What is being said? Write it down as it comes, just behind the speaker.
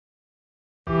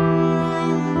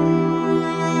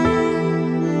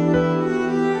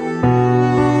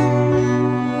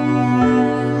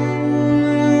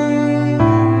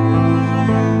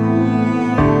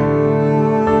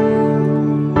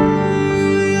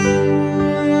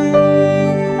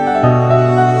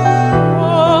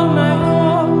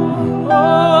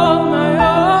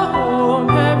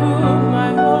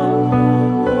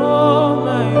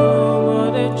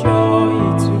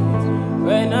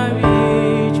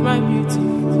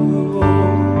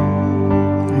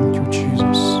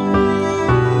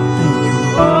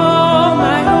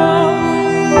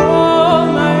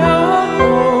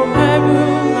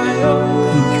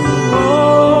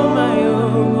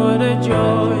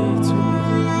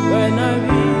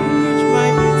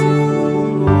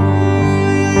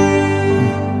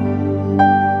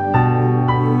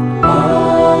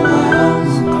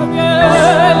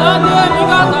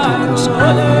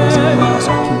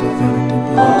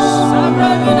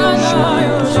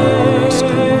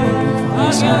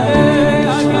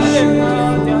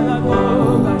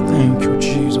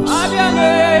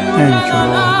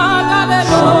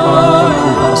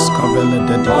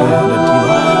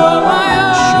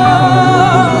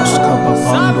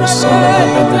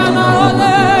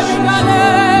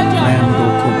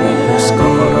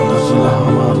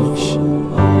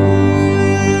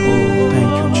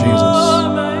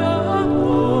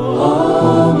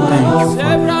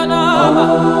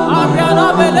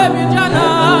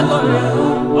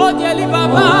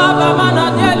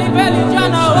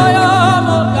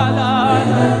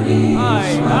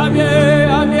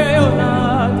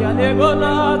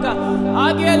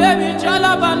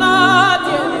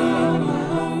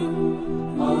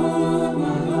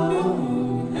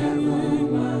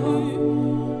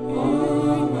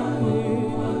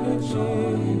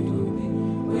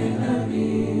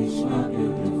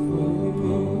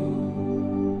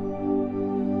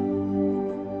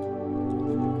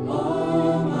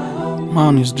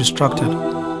Man is distracted.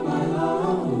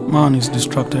 Man is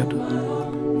distracted.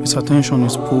 His attention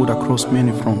is pulled across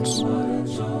many fronts.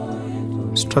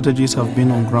 Strategies have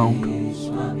been on ground.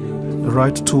 The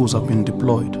right tools have been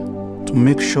deployed to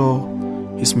make sure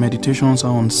his meditations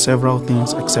are on several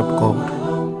things except God.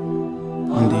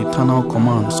 And the eternal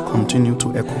commands continue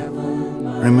to echo.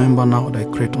 Remember now thy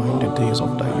Creator in the days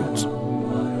of thy youth.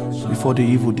 Before the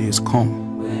evil days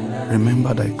come,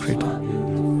 remember thy Creator.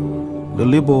 The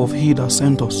labor of he that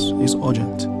sent us is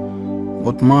urgent,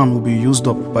 but man will be used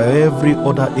up by every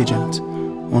other agent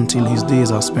until his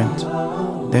days are spent.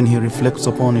 Then he reflects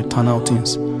upon eternal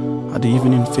things at the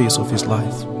evening phase of his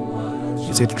life.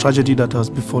 It's a tragedy that has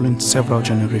befallen several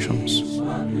generations,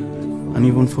 and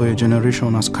even for a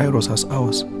generation as kairos as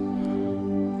ours,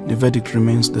 the verdict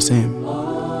remains the same.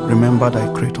 Remember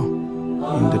thy Creator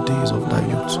in the days of thy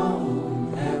youth.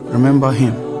 Remember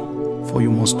him, for you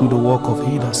must do the work of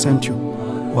he that sent you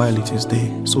while it is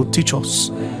day. So teach us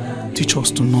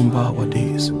to number our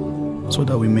days, so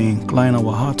that we may incline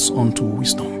our hearts unto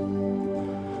wisdom.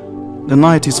 The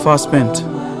night is far spent,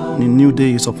 and a new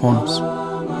day is upon us.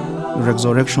 The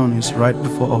resurrection is right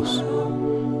before us,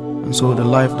 and so the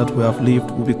life that we have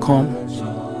lived will become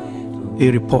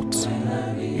a report.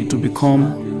 It will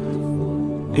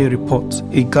become a report,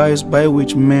 a guise by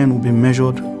which men will be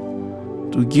measured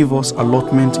to give us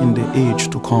allotment in the age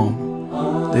to come.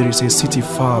 There is a city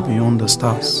far beyond the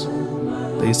stars.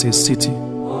 There is a city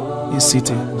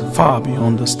far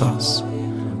beyond the stars.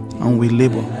 And we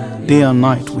labor, day and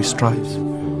night we strive.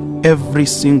 Every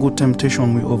single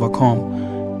temptation we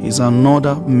overcome is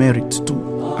another merit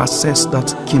to access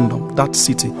that kingdom, that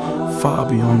city far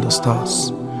beyond the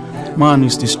stars. Man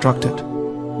is distracted.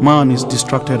 Man is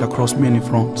distracted across many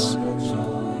fronts.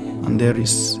 And there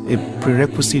is a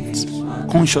prerequisite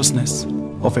consciousness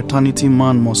of eternity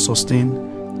man must sustain.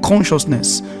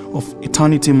 Consciousness of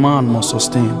eternity man must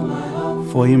sustain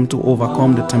for him to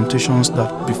overcome the temptations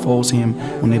that befalls him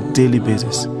on a daily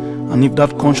basis. And if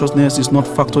that consciousness is not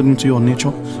factored into your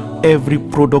nature, every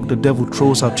product the devil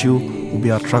throws at you will be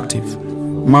attractive.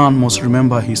 Man must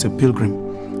remember he is a pilgrim,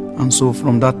 and so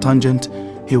from that tangent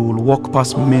he will walk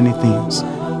past many things.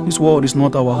 This world is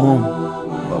not our home,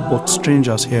 but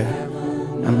strangers here.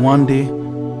 And one day,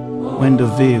 when the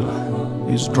veil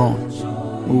is drawn,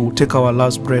 we will take our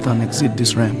last breath and exit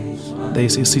this realm. There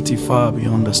is a city far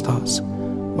beyond the stars.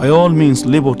 By all means,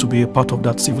 labor to be a part of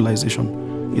that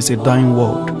civilization. It's a dying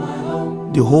world.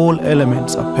 The whole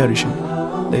elements are perishing.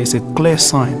 There is a clear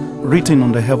sign written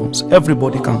on the heavens.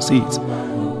 Everybody can see it,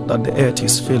 that the earth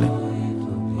is failing.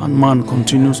 And man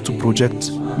continues to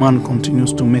project. Man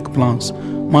continues to make plans.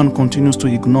 Man continues to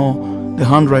ignore the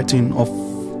handwriting of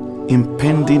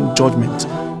impending judgment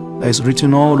that is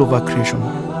written all over creation.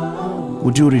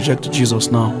 Would you reject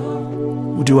Jesus now?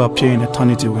 Would you appear in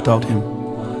eternity without him?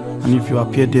 And if you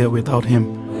appear there without him,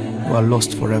 you are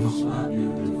lost forever.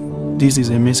 This is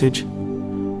a message.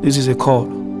 This is a call.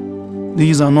 This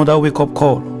is another wake-up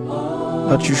call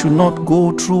that you should not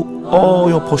go through all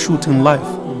your pursuit in life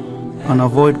and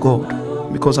avoid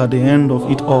God, because at the end of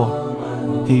it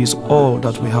all, he is all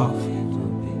that we have.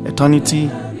 Eternity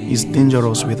is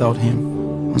dangerous without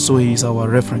him, and so he is our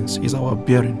reference, he is our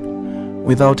bearing.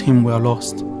 Without him, we are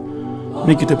lost.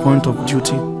 Make it a point of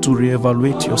duty to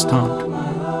reevaluate your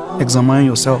stand. Examine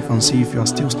yourself and see if you are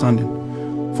still standing.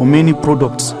 For many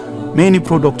products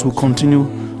will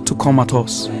continue to come at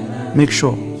us. Make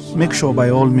sure by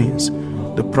all means,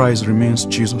 the prize remains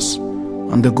Jesus,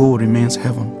 and the goal remains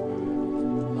heaven.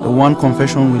 The one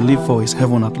confession we live for is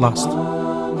heaven at last,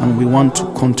 and we want to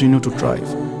continue to thrive,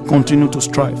 continue to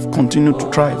strive, continue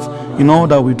to thrive in all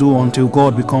that we do until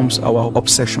God becomes our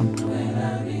obsession.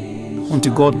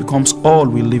 Until God becomes all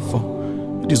we live for.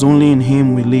 It is only in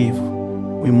him we live,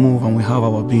 we move, and we have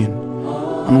our being.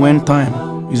 And when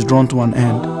time is drawn to an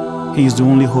end. He is the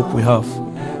only hope we have.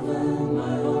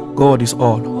 God is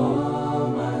all.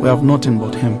 We have nothing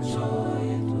but Him.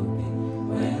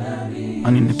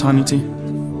 And in eternity,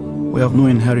 we have no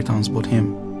inheritance but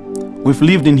Him. We've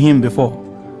lived in Him before,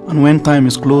 and when time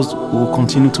is closed, we will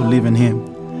continue to live in Him.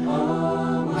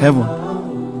 Heaven,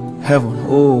 heaven,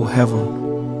 oh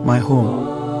heaven, my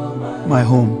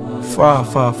home, far,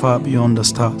 far, far beyond the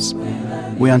stars.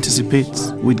 We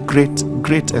anticipate with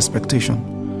great expectation.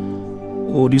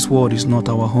 Oh, this world is not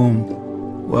our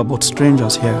home. We are but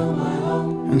strangers here.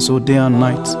 And so day and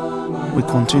night, we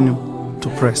continue to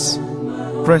press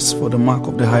for the mark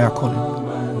of the higher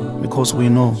calling, because we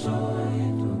know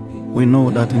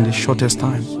that in the shortest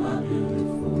time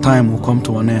will come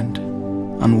to an end,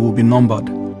 and we will be numbered.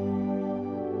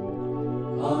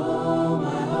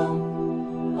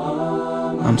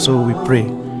 And so we pray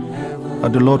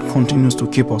that the Lord continues to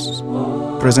keep us,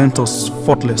 present us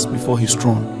faultless before His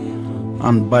throne,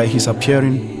 and by His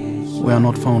appearing, we are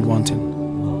not found wanting.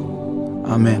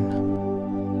 Amen.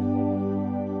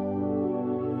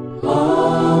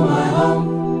 Oh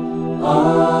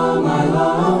my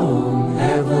home,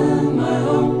 heaven my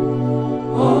home.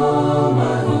 Oh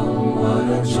my home, what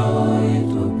a joy it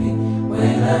will be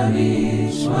when I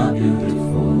reach my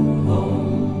beautiful home.